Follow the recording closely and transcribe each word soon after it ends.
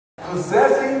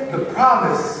Possessing the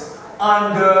promise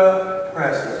under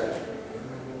pressure.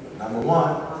 Number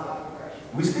one,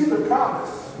 we see the promise.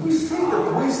 We see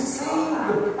the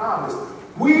promise.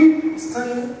 We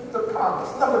see the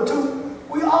promise. Number two,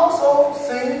 we also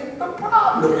see the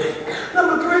problem.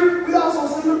 Number three, we also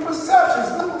see the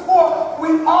perceptions. Number four,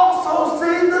 we also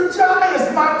see the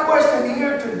giants. My question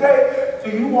here today to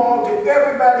you all, to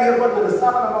everybody here under the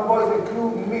sound of my voice,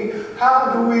 including me,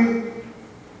 how do we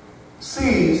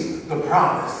seize the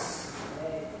promise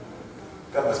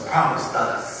that was promised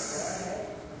us?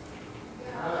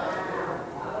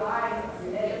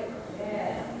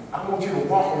 I want you to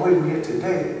walk away with it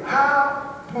today.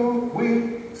 How do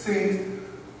we seize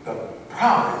the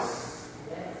promise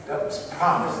that was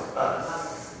promised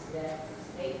us?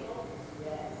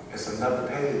 It's another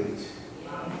page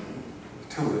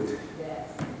to it.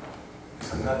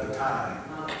 It's another time.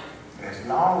 As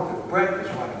long as the breath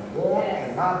is running warm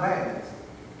in my veins,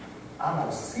 I'm going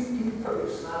to seek ye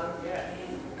first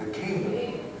the kingdom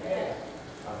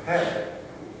of heaven.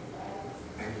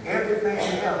 And everything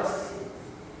else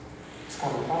is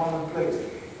going to fall in place.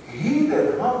 He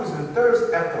that hungers and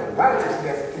thirsts after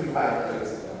righteousness, 3-5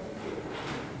 verse,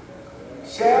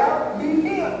 shall be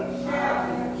filled.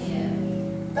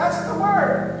 That's the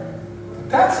word.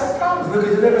 That's a promise. Look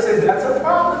at your neighbor and say, that's a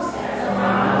promise. That's a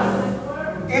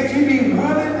promise. If you be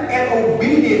willing and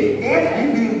obedient,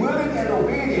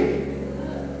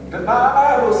 the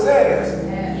Bible says,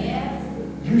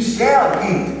 you shall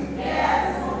eat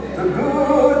the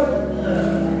good,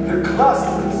 the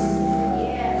clusters,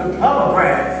 the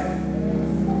pomegranates,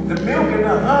 the milk and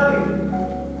the honey,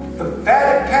 the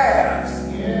fatted calves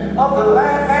of the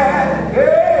land.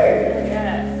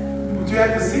 Hey! But you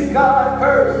have to seek God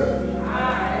first.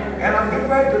 And I'm getting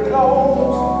ready to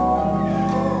close.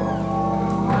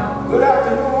 Good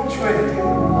afternoon, Trinity.